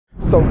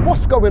So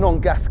what's going on,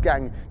 Gas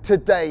Gang?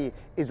 Today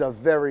is a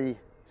very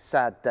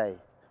sad day,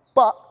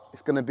 but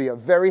it's gonna be a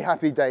very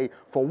happy day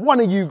for one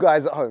of you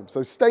guys at home.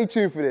 So stay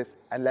tuned for this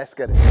and let's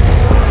get it.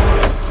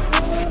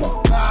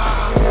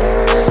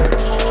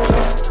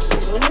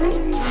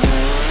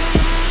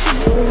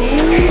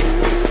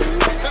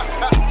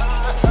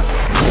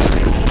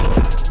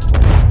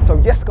 So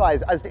yes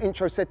guys, as the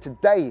intro said,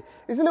 today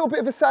is a little bit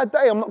of a sad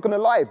day, I'm not gonna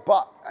lie,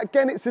 but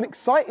again, it's an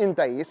exciting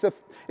day. It's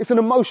an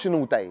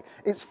emotional day.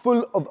 It's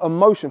full of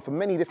emotion for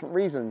many different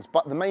reasons,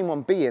 but the main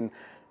one being,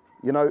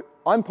 you know,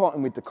 I'm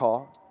parting with the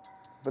car,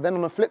 but then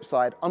on the flip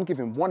side, I'm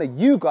giving one of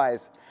you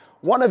guys,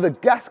 one of the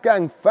Gas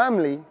Gang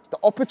family, the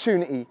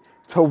opportunity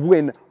to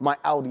win my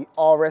Audi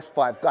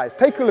RS5. Guys,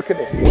 take a look at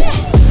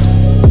this.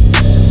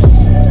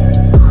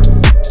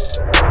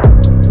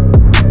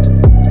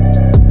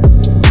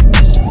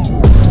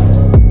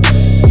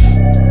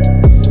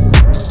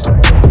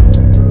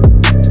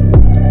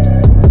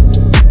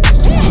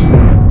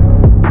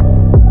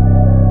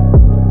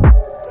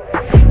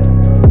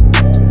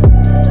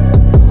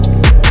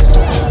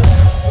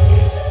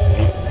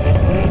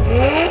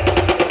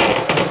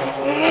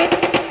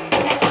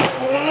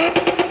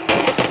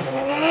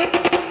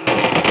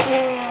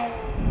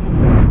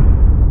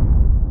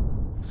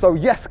 So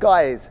yes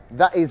guys,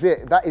 that is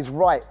it, that is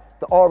right.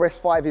 The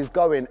RS5 is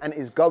going, and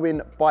is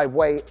going by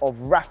way of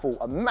raffle.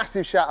 A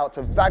massive shout out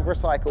to VAG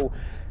Recycle.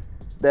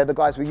 They're the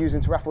guys we're using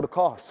to raffle the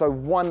car. So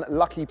one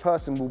lucky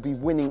person will be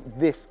winning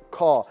this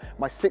car,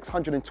 my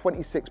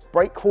 626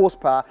 brake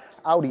horsepower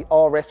Audi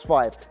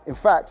RS5. In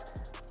fact,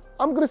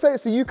 I'm gonna say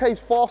it's the UK's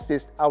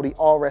fastest Audi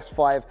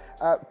RS5,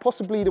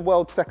 possibly the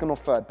world's second or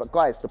third. But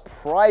guys, the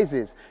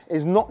prizes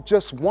is not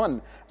just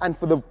one. And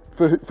for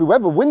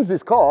whoever wins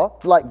this car,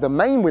 like the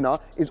main winner,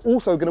 is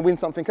also gonna win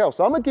something else.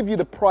 So I'm gonna give you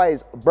the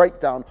prize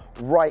breakdown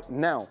right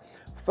now.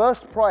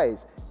 First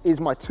prize is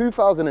my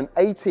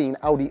 2018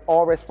 Audi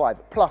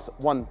RS5 plus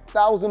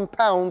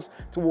 £1,000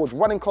 towards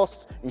running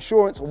costs,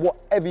 insurance, or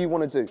whatever you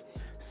wanna do.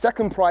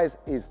 Second prize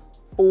is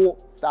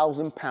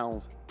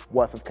 £4,000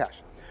 worth of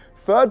cash.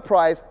 Third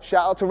prize,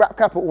 shout out to Wrap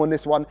Capital on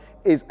this one,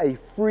 is a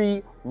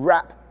free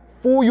wrap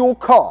for your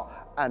car.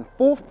 And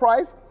fourth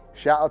prize,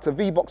 shout out to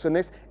V-Box on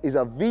this, is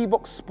a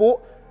V-Box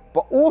Sport,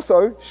 but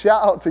also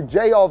shout out to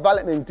JR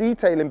Valeting and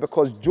Detailing,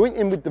 because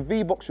jointing with the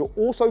V-Box, you're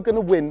also gonna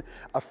win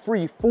a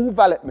free full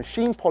valet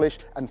machine polish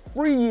and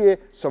 3-year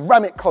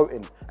ceramic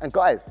coating. And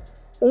guys,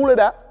 all of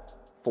that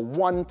for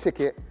one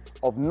ticket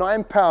of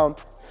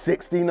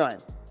 £9.69.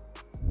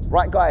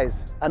 Right guys,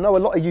 I know a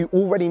lot of you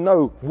already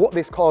know what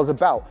this car is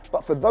about,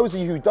 but for those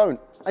of you who don't,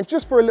 and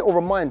just for a little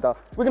reminder,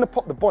 we're gonna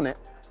pop the bonnet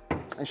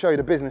and show you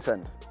the business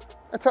end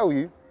and tell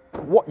you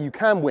what you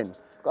can win.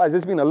 Guys,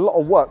 there's been a lot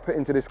of work put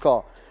into this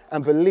car,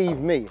 and believe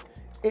me,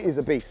 it is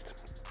a beast.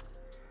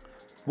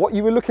 What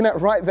you were looking at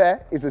right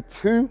there is a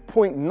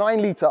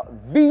 2.9 litre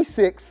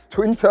V6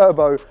 twin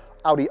turbo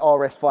Audi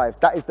RS5.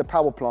 That is the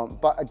power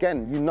plant, but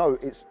again, you know,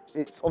 it's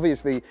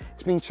obviously,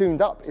 it's been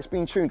tuned up. It's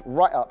been tuned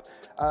right up.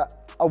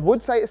 I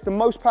would say it's the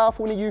most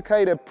powerful in the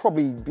UK. There'd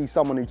probably be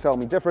someone who'd tell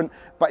me different,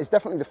 but it's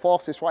definitely the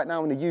fastest right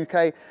now in the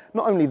UK.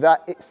 Not only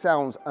that, it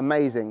sounds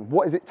amazing.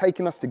 What is it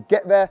taking us to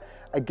get there?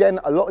 Again,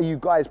 a lot of you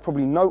guys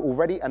probably know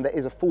already, and there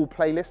is a full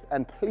playlist,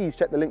 and please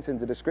check the links in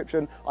the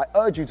description. I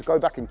urge you to go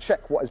back and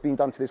check what has been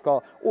done to this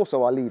car.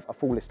 Also, I'll leave a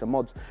full list of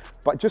mods,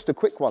 but just a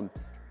quick one.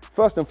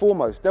 First and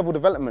foremost, Devil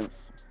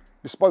Developments,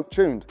 Bespoke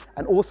Tuned,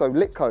 and also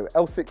Littco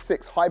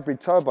L66 hybrid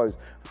turbos.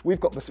 We've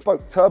got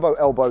bespoke turbo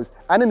elbows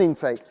and an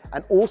intake,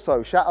 and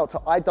also shout out to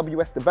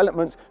IWS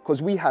Developments, because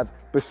we have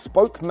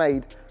bespoke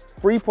made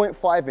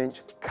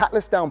 3.5-inch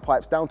catless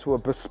downpipes down to a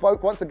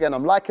bespoke, once again,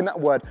 I'm liking that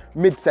word,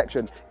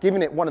 midsection,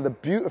 giving it one of the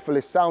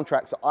beautifulest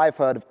soundtracks that I've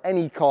heard of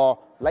any car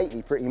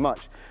lately, pretty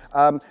much.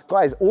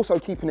 Guys, also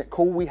keeping it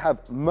cool, we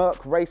have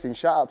Merc Racing.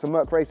 Shout out to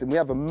Merc Racing. We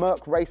have a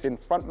Merc Racing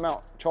front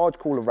mount charge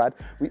cooler rad.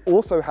 We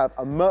also have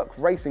a Merc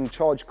Racing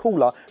charge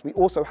cooler. We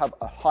also have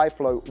a high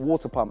flow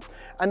water pump.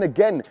 And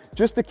again,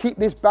 just to keep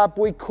this bad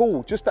boy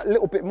cool just that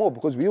little bit more,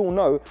 because we all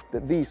know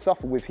that these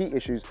suffer with heat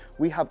issues,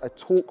 we have a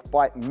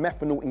byte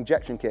methanol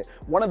injection kit,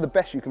 one of the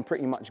best you can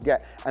pretty much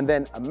get, and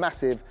then a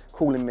massive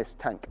cooling mist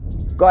tank.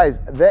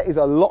 Guys, there is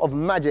a lot of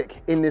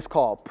magic in this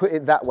car, put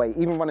it that way,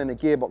 even running a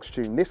gearbox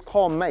tune. This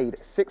car made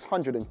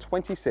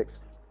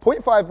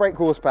 626.5 brake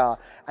horsepower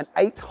and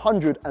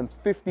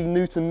 850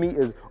 Newton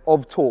meters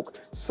of torque.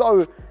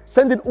 So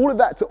sending all of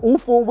that to all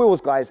four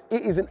wheels, guys,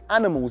 it is an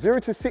animal. 0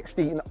 to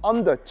 60 in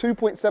under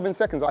 2.7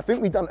 seconds. I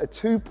think we've done a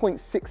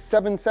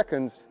 2.67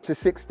 seconds to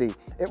 60.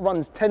 It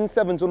runs 10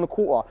 sevens on the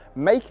quarter,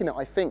 making it,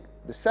 I think,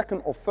 the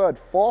second or third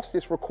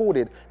fastest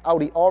recorded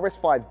Audi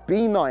RS5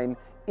 B9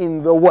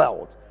 in the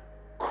world.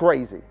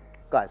 Crazy.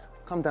 Guys,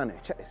 come down here,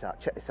 check this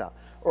out, check this out.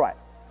 All right,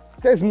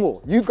 there's more.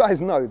 You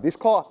guys know this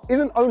car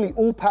isn't only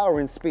all power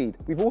and speed,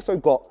 we've also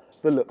got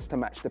the looks to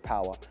match the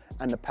power,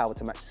 and the power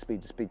to match the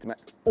speed to match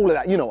all of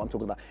that. You know what I'm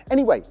talking about.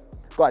 Anyway,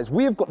 Guys,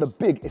 we have got the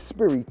big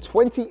Esprit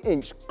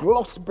 20-inch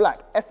gloss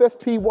black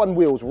FFP1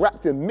 wheels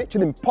wrapped in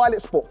Michelin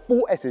Pilot Sport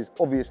 4Ss,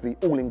 obviously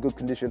all in good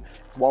condition.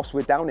 Whilst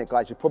we're down here,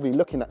 guys, you're probably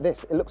looking at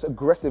this. It looks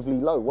aggressively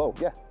low. Well,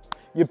 yeah,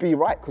 you'd be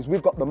right, because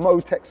we've got the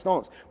Motec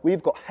stance.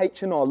 We've got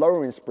H&R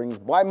lowering springs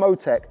by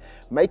Motec,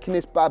 making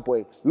this bad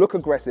boy look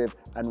aggressive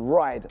and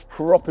ride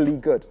properly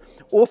good.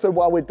 Also,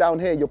 while we're down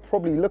here, you're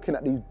probably looking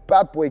at these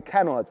bad boy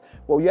canards.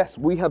 Well, yes,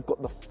 we have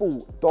got the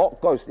full Dark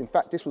Ghost. In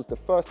fact, this was the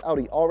first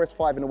Audi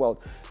RS5 in the world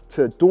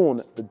to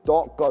adorn the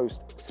Dark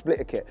Ghost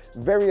splitter kit.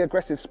 Very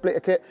aggressive splitter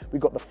kit. We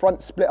got the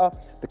front splitter,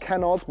 the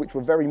canards, which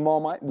were very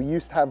Marmite. We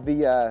used to have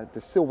the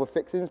silver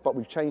fixings, but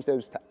we've changed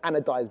those to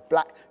anodized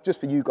black just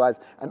for you guys,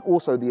 and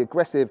also the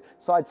aggressive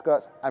side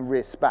skirts and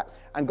rear spats.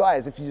 And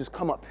guys, if you just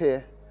come up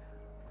here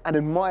and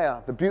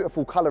admire the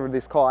beautiful color of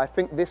this car, I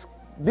think this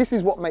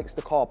is what makes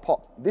the car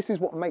pop. This is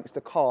what makes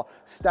the car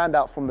stand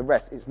out from the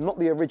rest. It's not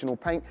the original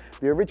paint.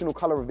 The original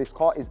color of this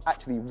car is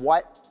actually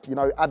white. You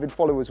know, avid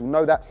followers will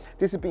know that.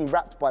 This has been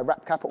wrapped by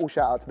Wrap Capital,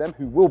 shout out to them,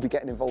 who will be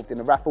getting involved in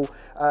the raffle.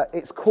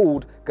 It's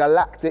called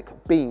Galactic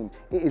Beam.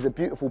 It is a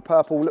beautiful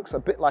purple, looks a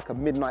bit like a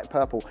midnight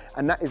purple,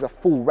 and that is a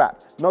full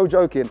wrap. No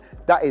joking,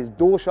 that is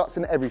door shuts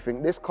and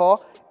everything. This car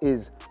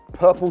is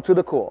purple to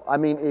the core. I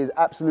mean, it is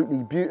absolutely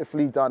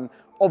beautifully done.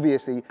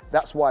 Obviously,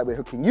 that's why we're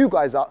hooking you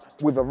guys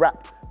up with a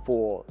wrap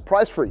for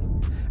price free.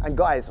 And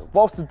guys,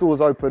 whilst the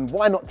door's open,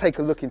 why not take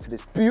a look into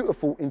this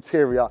beautiful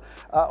interior?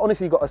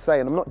 Honestly, got to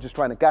say, and I'm not just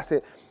trying to gas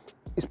it,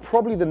 it's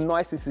probably the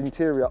nicest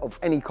interior of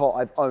any car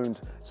I've owned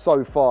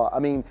so far. I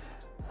mean,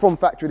 from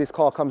factory, this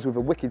car comes with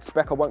a wicked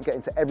spec. I won't get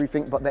into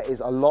everything, but there is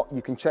a lot.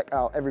 You can check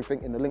out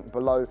everything in the link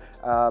below,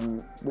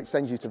 which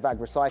sends you to VAG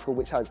Recycle,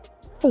 which has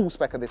full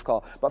spec of this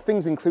car, but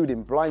things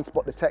including blind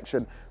spot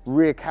detection,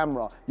 rear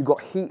camera, you've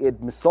got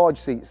heated massage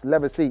seats,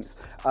 leather seats,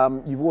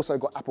 you've also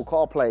got Apple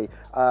CarPlay.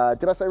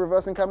 Did I say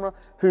reversing camera?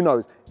 Who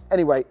knows?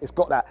 Anyway, it's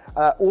got that.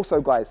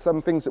 Also guys,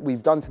 some things that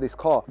we've done to this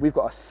car, we've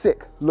got a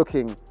sick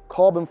looking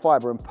carbon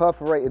fiber and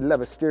perforated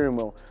leather steering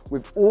wheel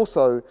with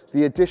also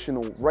the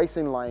additional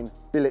racing line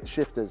billet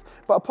shifters.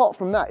 But apart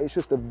from that, it's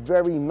just a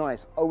very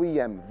nice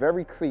OEM,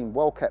 very clean,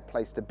 well kept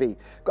place to be.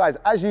 Guys,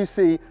 as you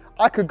see,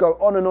 I could go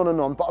on and on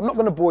and on, but I'm not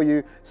going to bore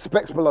you.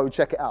 Specs below,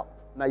 check it out.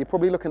 Now you're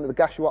probably looking at the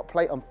gas you up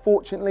plate.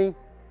 Unfortunately,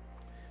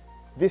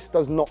 this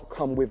does not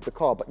come with the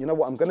car, but you know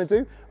what I'm going to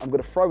do? I'm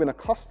going to throw in a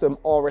custom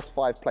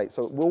RS5 plate,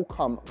 so it will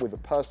come with a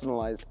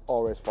personalized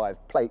RS5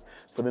 plate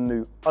for the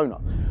new owner.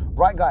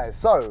 Right guys,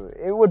 so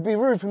it would be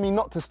rude for me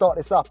not to start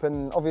this up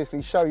and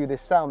obviously show you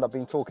this sound I've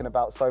been talking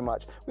about so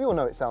much. We all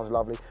know it sounds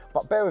lovely,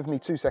 but bear with me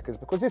 2 seconds,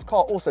 because this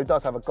car also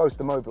does have a ghost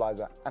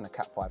immobilizer and a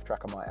Cat 5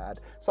 track, I might add.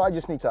 So I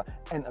just need to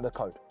enter the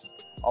code.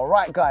 All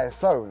right guys,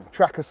 so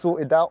tracker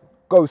sorted out,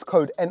 ghost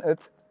code entered.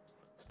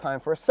 It's time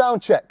for a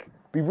sound check.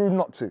 Be rude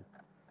not to.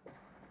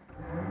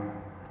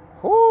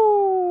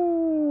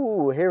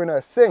 Ooh, hearing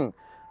her sing.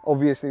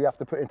 Obviously you have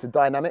to put into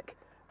dynamic.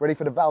 Ready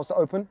for the valves to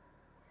open?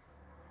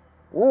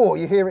 Oh,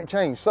 you hear it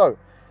change. So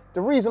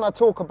the reason I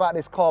talk about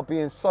this car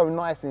being so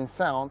nice in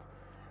sound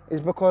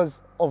is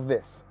because of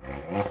this.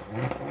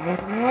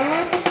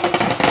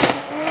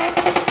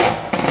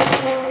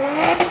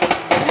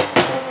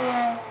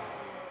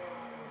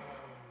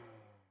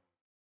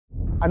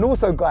 And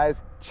also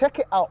guys, check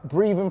it out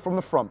breathing from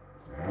the front.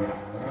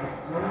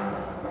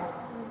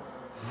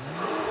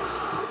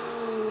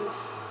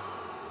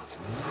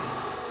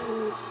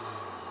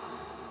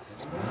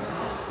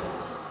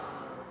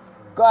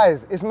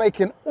 Guys, it's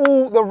making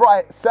all the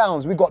right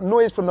sounds. We got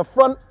noise from the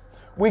front,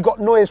 we got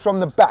noise from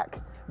the back,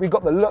 we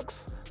got the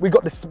looks, we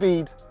got the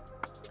speed,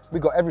 we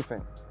got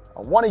everything.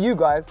 And one of you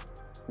guys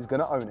is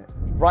gonna own it.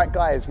 Right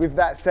guys, with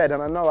that said,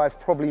 and I know I've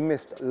probably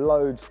missed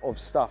loads of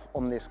stuff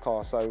on this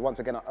car, so once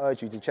again I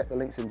urge you to check the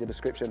links in the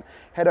description,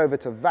 head over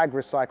to VAG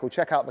Recycle,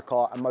 check out the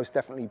car, and most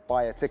definitely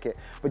buy a ticket.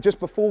 But just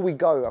before we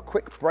go, a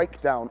quick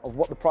breakdown of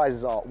what the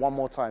prizes are one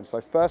more time. So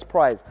first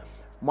prize,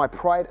 my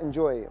pride and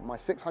joy, my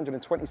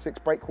 626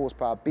 brake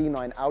horsepower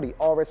B9 Audi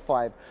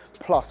RS5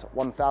 plus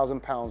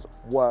 £1,000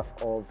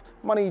 worth of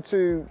money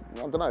to, I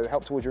don't know,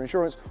 help towards your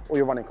insurance or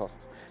your running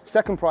costs.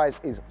 Second prize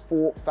is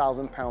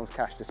 £4,000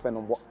 cash to spend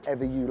on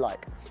whatever you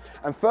like.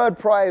 And third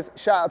prize,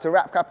 shout out to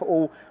Wrap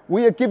Capital,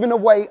 we are giving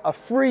away a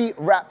free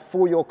wrap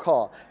for your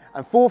car.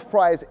 And fourth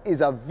prize is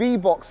a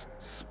V-Box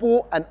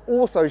Sport, and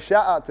also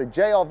shout out to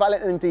JR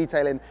Valentin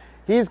Detailing.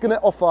 He's going to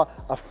offer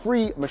a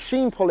free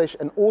machine polish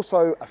and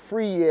also a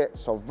 3-year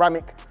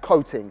ceramic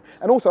coating.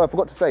 And also, I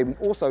forgot to say, we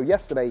also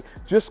yesterday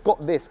just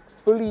got this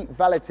fully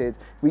valeted.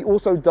 We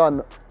also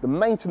done the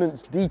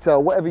maintenance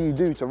detail, whatever you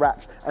do to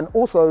wraps, and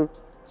also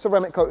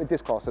ceramic coated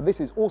this car. So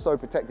this is also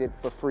protected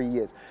for 3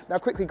 years. Now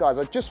quickly guys,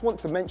 I just want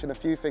to mention a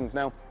few things.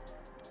 Now,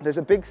 there's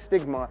a big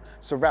stigma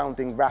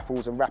surrounding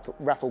raffles and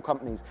raffle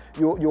companies.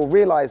 You'll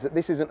realize that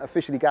this isn't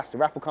officially gassed a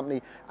raffle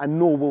company, and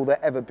nor will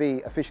there ever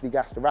be officially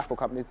gassed a raffle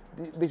company.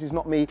 This is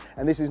not me,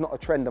 and this is not a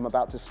trend I'm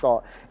about to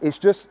start. It's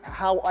just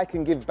how I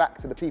can give back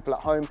to the people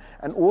at home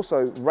and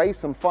also raise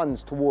some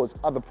funds towards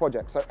other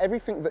projects. So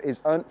everything that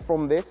is earned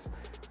from this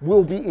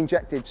will be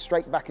injected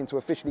straight back into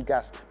officially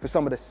gassed for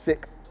some of the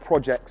sick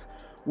projects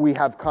we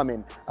have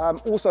coming.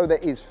 Also, there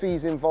is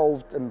fees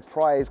involved and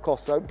prize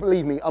costs, so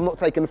believe me, I'm not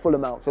taking the full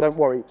amount, so don't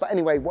worry. But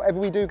anyway, whatever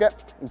we do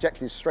get,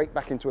 injected straight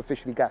back into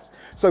officially gas.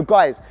 So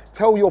guys,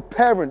 tell your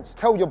parents,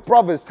 tell your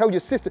brothers, tell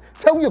your sister,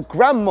 tell your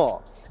grandma,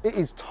 it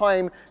is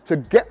time to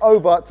get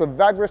over to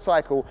VAG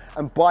Recycle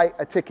and buy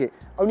a ticket.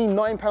 Only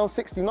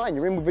 £9.69,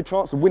 you're in with a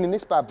chance of winning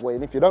this bad boy,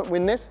 and if you don't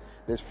win this,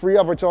 there's 3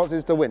 other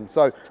chances to win.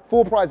 So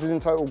 4 prizes in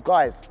total.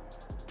 Guys,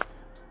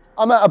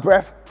 I'm out of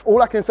breath.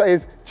 All I can say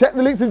is check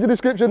the links in the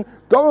description,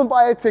 go and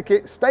buy a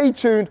ticket, stay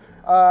tuned.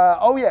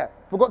 Oh yeah,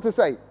 forgot to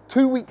say,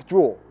 2-week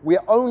draw. We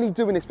are only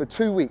doing this for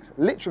 2 weeks.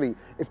 Literally,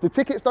 if the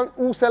tickets don't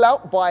all sell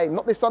out by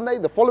not this Sunday,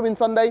 the following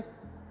Sunday,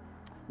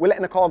 we're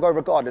letting the car go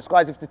regardless.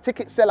 Guys, if the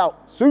tickets sell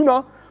out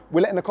sooner,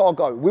 we're letting the car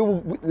go.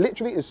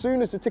 Literally, as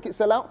soon as the tickets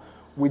sell out,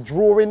 we're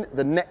drawing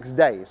the next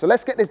day. So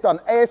let's get this done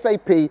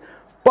ASAP,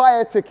 buy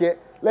a ticket,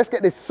 let's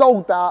get this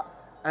sold out,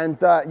 and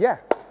yeah,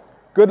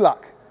 good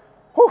luck.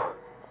 Whew.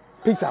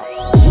 Peace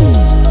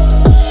out.